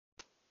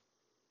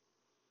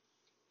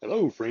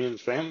Hello,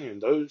 friends, family,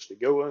 and those that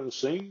go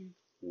unseen.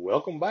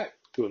 Welcome back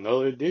to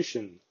another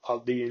edition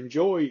of the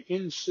Enjoy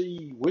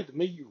NC with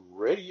Me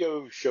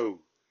radio show.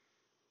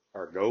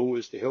 Our goal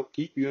is to help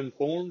keep you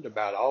informed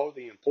about all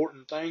the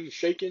important things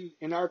shaking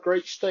in our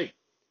great state.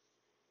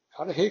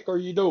 How the heck are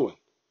you doing?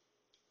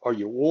 Are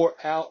you wore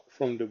out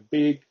from the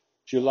big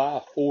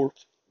July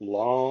 4th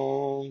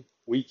long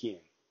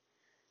weekend?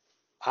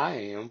 I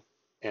am,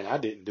 and I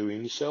didn't do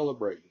any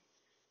celebrating.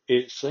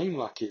 It seemed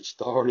like it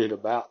started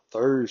about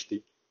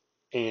Thursday,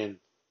 and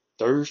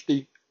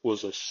Thursday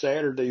was a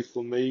Saturday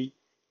for me,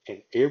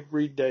 and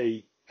every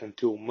day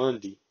until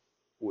Monday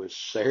was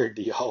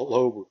Saturday all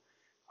over.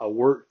 I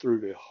worked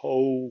through the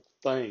whole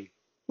thing,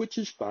 which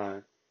is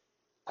fine.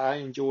 I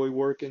enjoy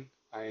working.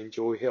 I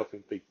enjoy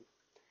helping people.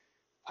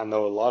 I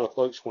know a lot of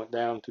folks went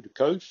down to the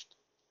coast.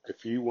 A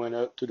few went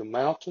up to the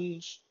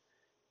mountains,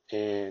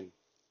 and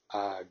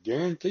I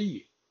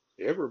guarantee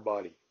you,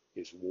 everybody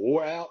is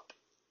wore out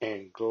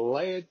and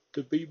glad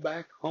to be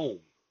back home.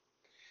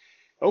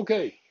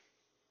 Okay,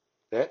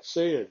 that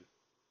said,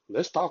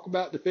 let's talk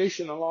about the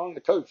fishing along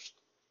the coast.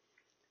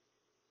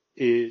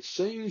 It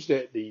seems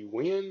that the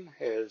wind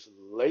has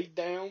laid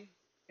down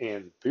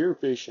and pier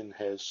fishing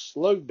has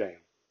slowed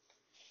down.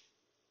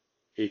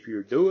 If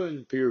you're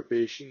doing pier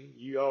fishing,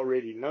 you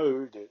already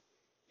know that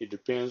it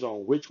depends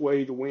on which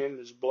way the wind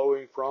is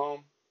blowing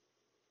from.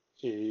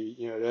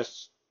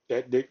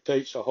 That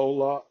dictates a whole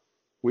lot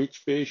which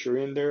fish are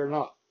in there or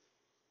not.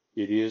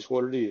 It is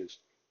what it is.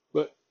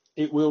 But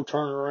it will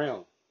turn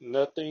around.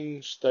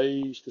 Nothing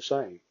stays the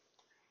same.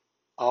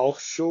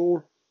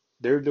 Offshore,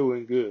 they're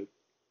doing good.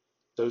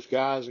 Those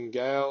guys and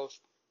gals,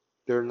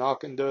 they're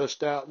knocking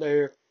dust out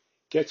there,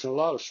 catching a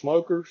lot of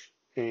smokers,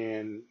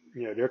 and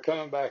they're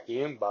coming back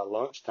in by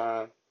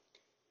lunchtime,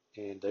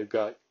 and they've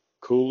got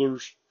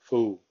coolers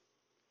full.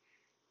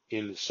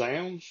 In the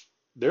sounds,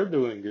 they're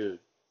doing good,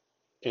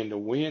 and the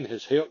wind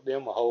has helped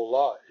them a whole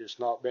lot. It's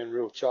not been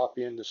real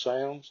choppy in the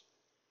sounds.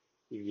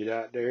 You can get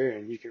out there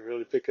and you can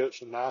really pick up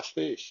some nice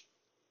fish.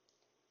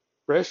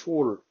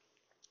 Freshwater,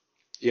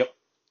 yep,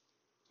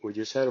 we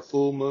just had a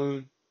full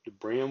moon. The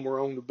brim were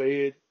on the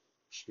bed,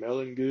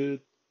 smelling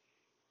good.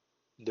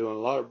 Doing a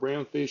lot of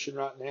brim fishing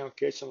right now,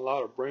 catching a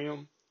lot of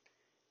brim.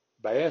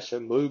 Bass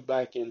have moved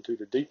back into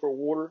the deeper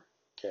water.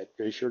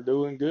 Catfish are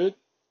doing good.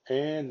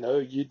 And no,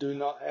 you do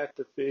not have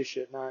to fish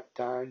at night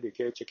time to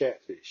catch a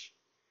catfish.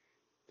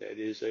 That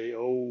is a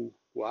old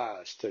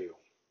wise tale.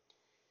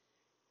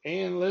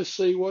 And let's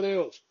see what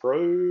else.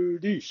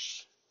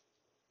 Produce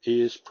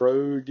is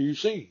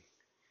producing.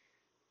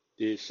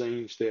 It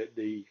seems that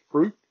the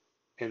fruit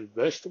and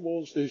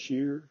vegetables this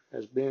year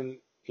has been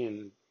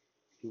in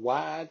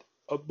wide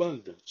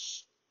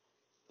abundance.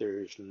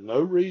 There is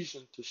no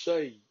reason to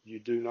say you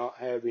do not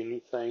have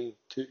anything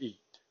to eat.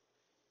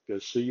 Go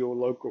see your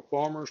local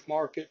farmer's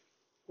market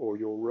or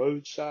your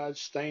roadside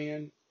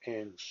stand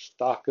and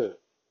stock up.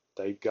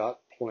 They've got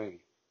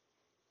plenty.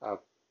 I've,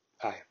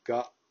 I've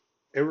got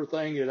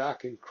everything that I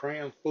can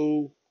cram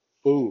full.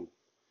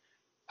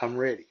 I'm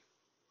ready.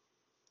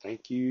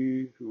 Thank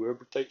you,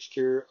 whoever takes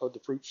care of the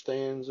fruit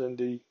stands and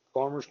the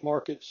farmers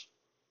markets.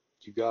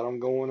 You got them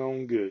going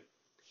on good.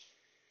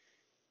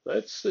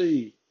 Let's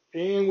see.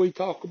 And we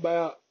talk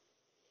about,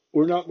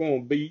 we're not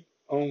going to beat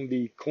on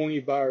the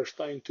coronavirus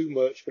thing too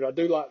much, but I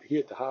do like to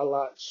hit the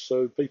highlights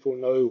so people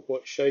know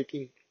what's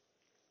shaking.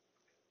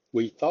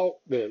 We thought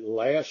that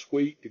last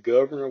week the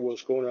governor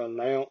was going to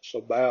announce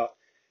about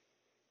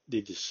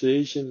the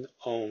decision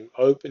on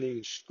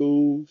opening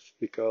schools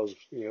because,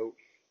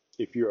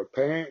 if you're a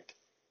parent,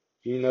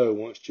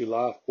 once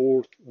July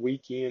 4th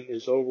weekend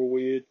is over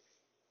with,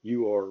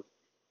 you are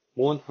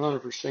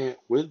 100%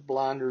 with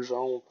blinders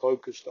on,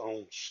 focused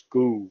on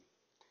school.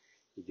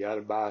 You got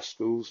to buy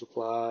school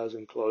supplies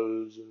and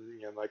clothes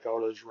and, make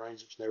all those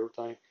arrangements and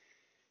everything.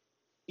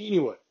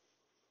 Anyway,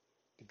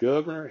 the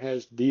governor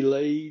has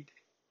delayed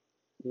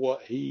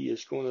what he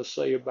is going to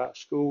say about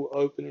school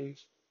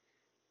openings,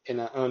 and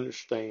I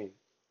understand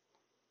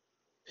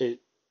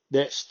it.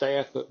 That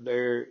staff up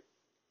there,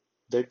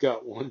 they've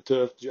got one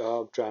tough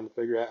job trying to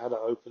figure out how to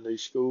open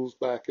these schools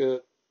back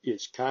up.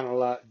 It's kind of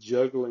like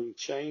juggling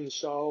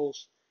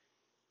chainsaws.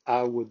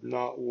 I would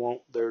not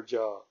want their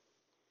job.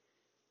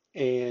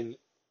 And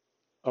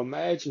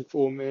imagine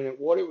for a minute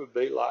what it would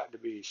be like to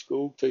be a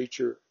school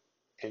teacher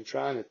and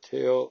trying to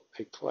tell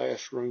a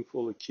classroom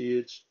full of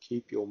kids,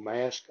 keep your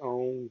mask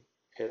on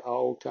at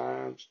all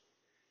times,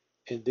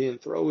 and then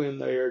throw in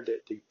there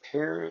that the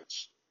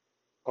parents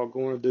are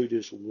going to do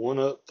this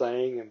one-up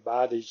thing and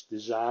buy these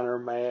designer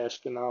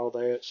masks and all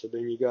that. So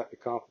then you got the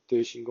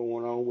competition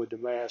going on with the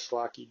masks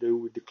like you do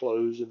with the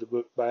clothes and the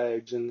book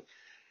bags, and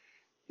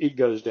it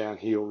goes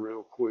downhill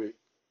real quick.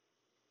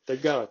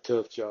 They've got a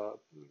tough job.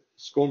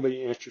 It's going to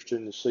be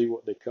interesting to see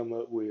what they come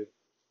up with.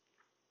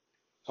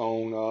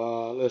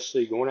 On, let's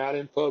see, going out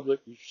in public,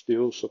 you're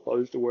still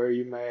supposed to wear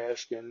your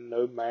mask and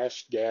no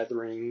mass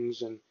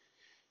gatherings. And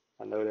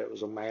I know that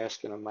was a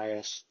mask and a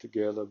mask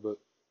together, but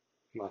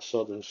my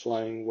southern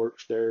slang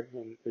works there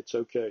and it's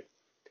okay.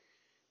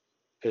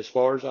 As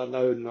far as I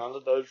know, none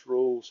of those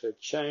rules have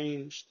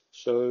changed,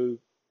 so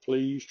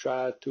please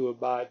try to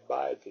abide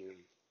by them.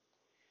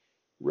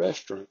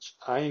 Restaurants,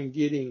 I am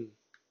getting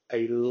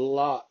a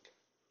lot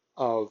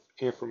of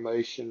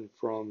information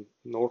from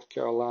North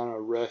Carolina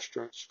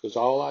restaurants because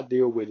all I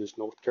deal with is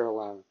North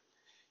Carolina.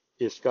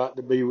 It's got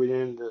to be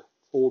within the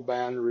four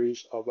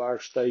boundaries of our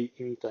state.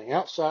 Anything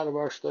outside of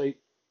our state,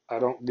 I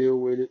don't deal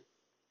with it.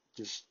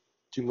 Just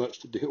too much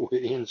to deal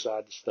with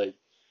inside the state.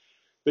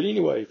 But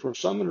anyway, from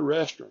some of the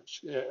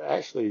restaurants,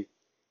 actually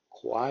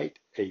quite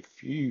a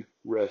few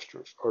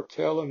restaurants are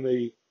telling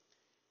me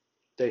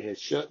they had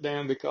shut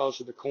down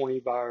because of the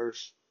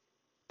coronavirus.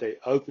 They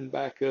opened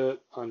back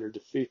up under the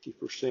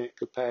 50%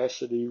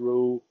 capacity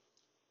rule,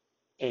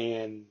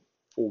 and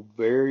for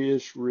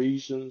various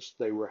reasons,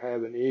 they were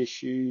having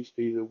issues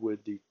either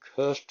with the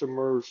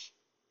customers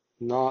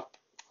not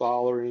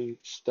following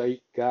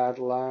state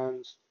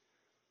guidelines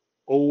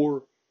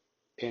or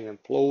an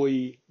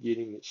employee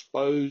getting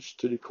exposed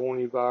to the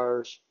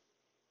coronavirus,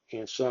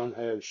 and some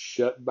have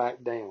shut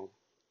back down.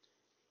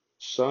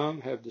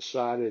 Some have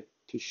decided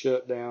to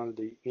shut down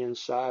the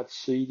inside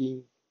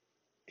seating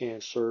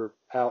and serve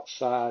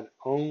outside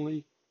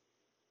only.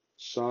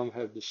 Some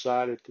have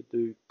decided to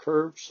do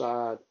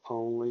curbside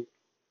only,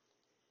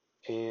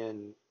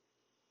 and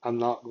I'm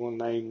not going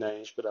to name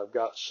names, but I've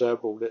got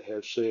several that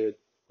have said,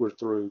 we're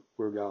through,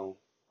 we're gone,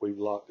 we've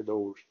locked the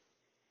doors.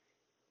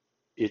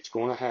 It's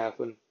going to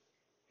happen,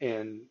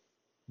 and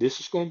this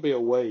is going to be a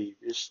wave.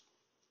 It's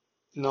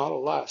not a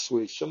light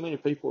switch. So many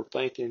people are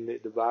thinking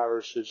that the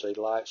virus is a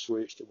light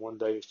switch, that one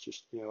day it's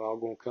just, all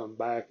going to come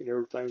back and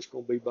everything's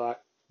going to be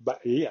back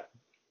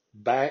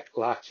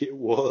like it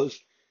was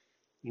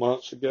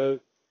months ago.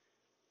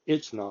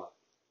 It's not.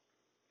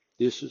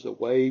 This is a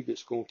wave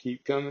that's going to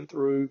keep coming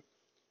through,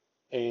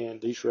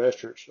 and these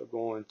restaurants are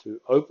going to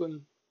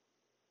open,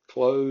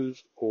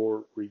 close,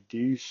 or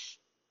reduce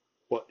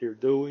what they're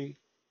doing.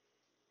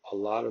 A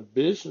lot of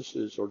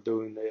businesses are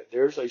doing that.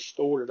 There's a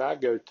store that I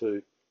go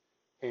to,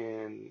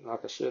 and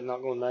like I said, I'm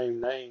not going to name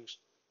names.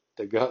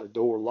 They got the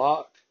door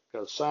locked,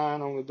 got a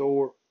sign on the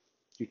door.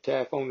 You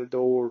tap on the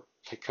door,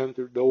 they come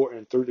through the door,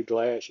 and through the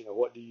glass,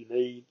 what do you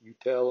need? You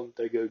tell them,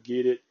 they go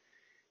get it.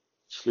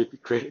 Slip your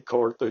credit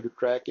card through the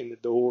crack in the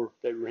door.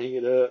 They ring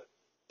it up.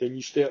 Then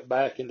you step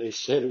back and they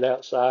set it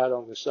outside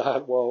on the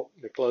sidewalk.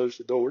 They close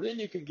the door. Then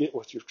you can get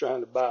what you're trying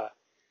to buy.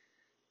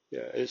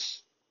 Yeah,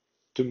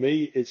 to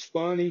me, it's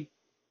funny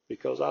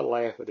because I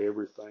laugh at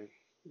everything.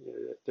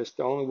 Yeah, that's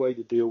the only way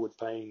to deal with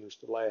pain is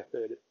to laugh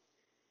at it.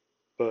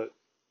 But,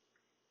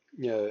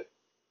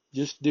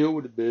 just deal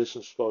with the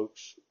business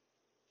folks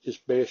as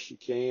best you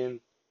can.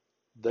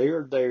 They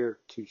are there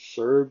to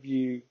serve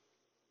you.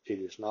 It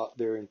is not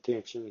their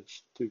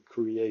intentions to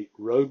create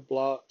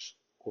roadblocks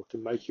or to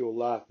make your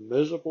life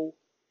miserable.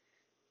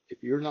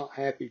 If you're not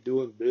happy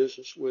doing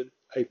business with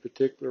a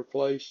particular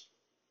place,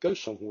 go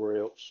somewhere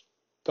else.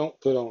 Don't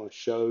put on a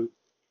show.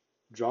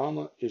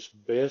 Drama is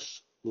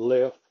best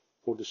left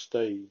for the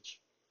stage.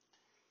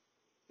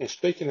 And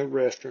speaking of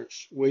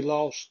restaurants, we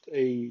lost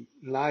a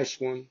nice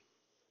one,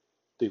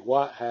 the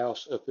White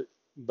House up at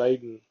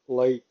Baden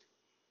Lake.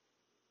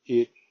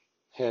 It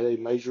had a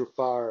major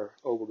fire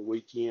over the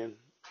weekend,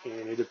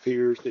 and it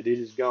appears that it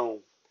is gone.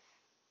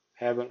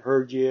 Haven't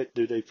heard yet.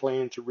 Do they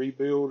plan to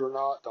rebuild or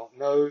not? Don't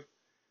know.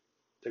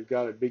 They've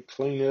got a big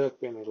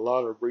cleanup and a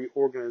lot of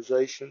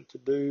reorganization to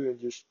do,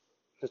 and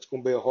that's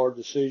going to be a hard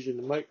decision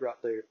to make right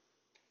there.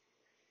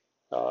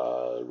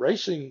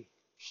 Racing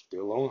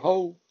still on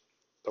hold.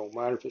 Don't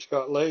matter if it's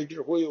got legs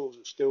or wheels,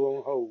 it's still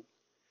on hold.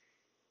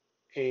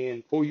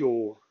 And for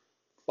your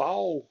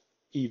fall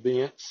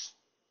events,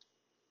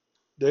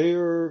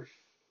 they're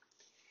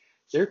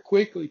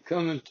quickly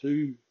coming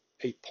to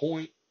a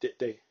point that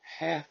they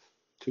have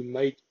to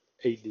make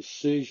a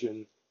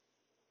decision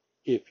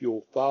if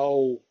your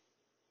fall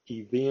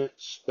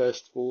events,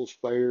 festivals,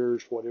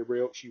 fairs, whatever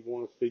else you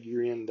want to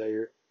figure in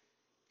there,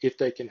 if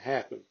they can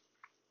happen.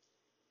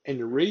 And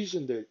the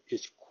reason that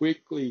it's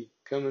quickly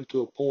coming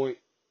to a point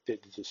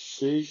that the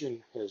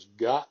decision has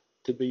got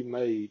to be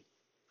made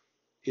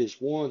is,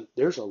 one,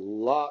 there's a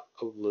lot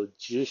of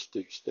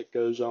logistics that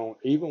goes on,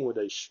 even with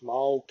a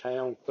small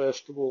town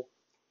festival.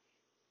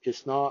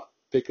 It's not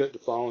pick up the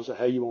phone and say,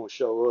 hey, you want to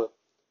show up.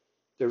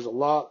 There's a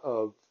lot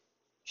of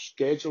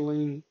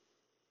scheduling,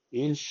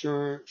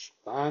 insurance,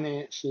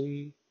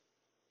 financing,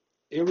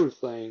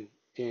 everything.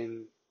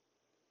 And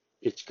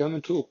it's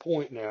coming to a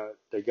point now.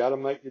 They got to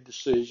make the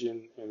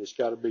decision, and it's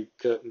got to be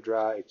cut and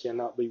dry. It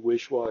cannot be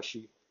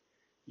wish-washy,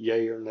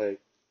 yay or nay.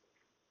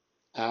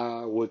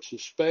 I would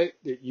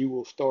suspect that you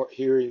will start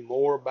hearing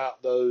more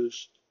about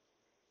those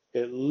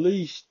at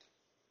least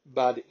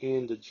by the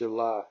end of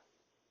July,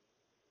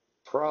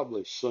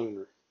 probably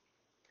sooner.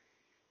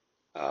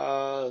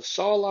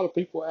 Saw a lot of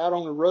people out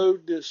on the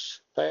road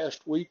this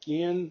past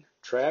weekend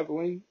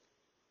traveling,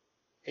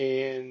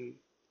 and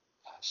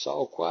I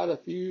saw quite a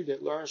few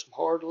that learned some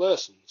hard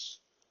lessons.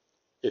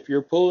 If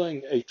you're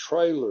pulling a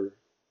trailer,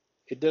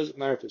 it doesn't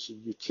matter if it's a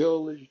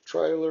utility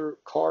trailer,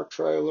 car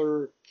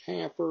trailer,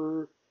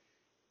 camper,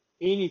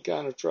 any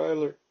kind of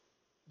trailer,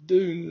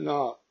 do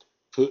not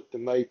put the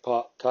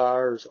Maypop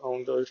tires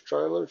on those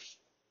trailers.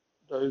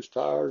 Those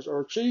tires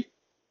are cheap,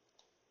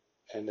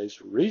 and there's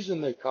a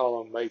reason they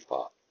call them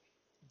Maypop.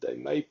 They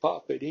may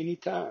pop at any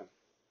time,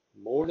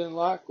 more than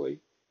likely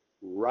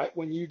right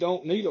when you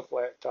don't need a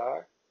flat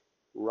tire,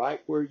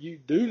 right where you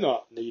do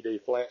not need a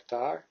flat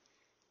tire,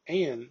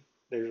 and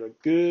there's a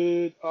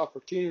good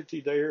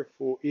opportunity there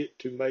for it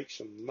to make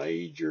some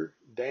major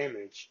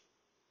damage.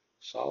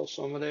 Saw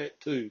some of that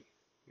too.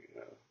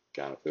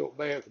 Kind of felt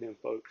bad for them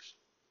folks.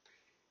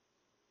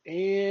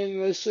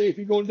 And let's see, if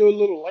you're going to do a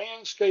little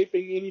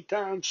landscaping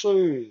anytime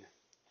soon,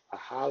 I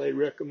highly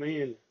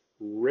recommend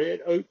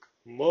Red Oak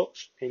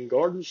Mulch and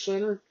Garden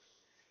Center.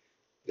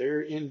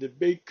 They're in the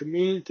big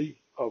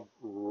community of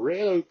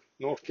Red Oak,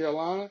 North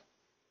Carolina.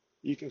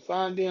 You can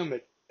find them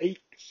at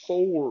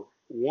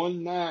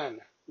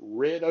 8419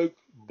 Red Oak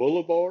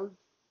Boulevard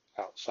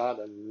outside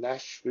of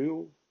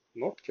Nashville,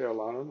 North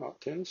Carolina, not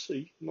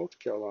Tennessee, North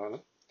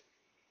Carolina.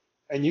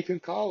 And you can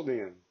call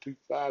them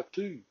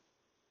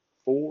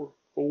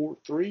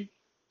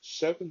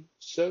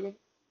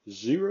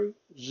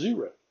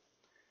 252-443-7700.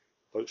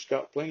 Folks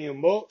got plenty of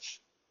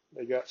mulch.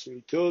 They got some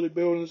utility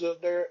buildings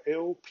up there,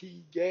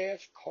 LP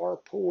gas,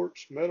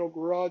 carports, metal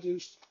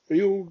garages,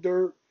 field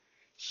dirt,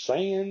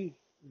 sand.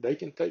 They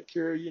can take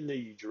care of your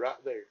needs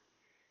right there.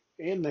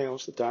 And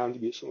now's the time to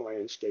get some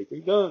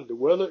landscaping done. The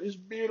weather is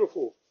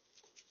beautiful.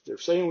 They're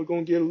saying we're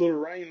going to get a little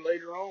rain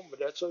later on, but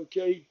that's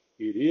okay.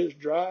 It is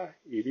dry.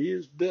 It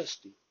is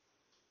dusty.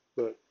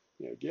 But,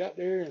 get out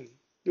there and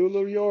do a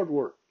little yard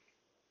work.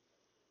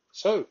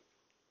 So,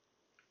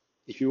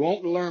 if you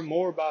want to learn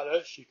more about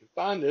us, you can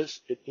find us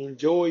at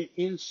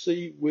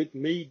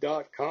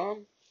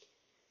enjoyncwithme.com.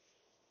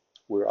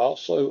 We're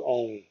also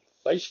on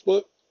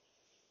Facebook,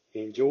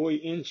 Enjoy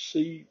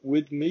NC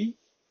With Me.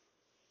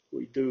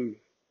 We do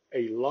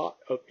a lot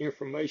of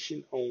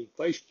information on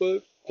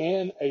Facebook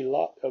and a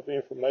lot of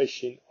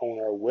information on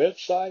our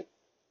website.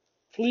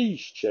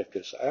 Please check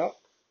us out.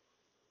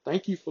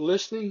 Thank you for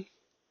listening.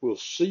 We'll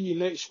see you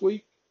next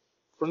week.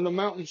 From the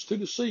mountains to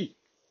the sea.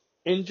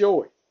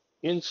 Enjoy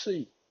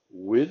NC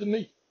with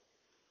me.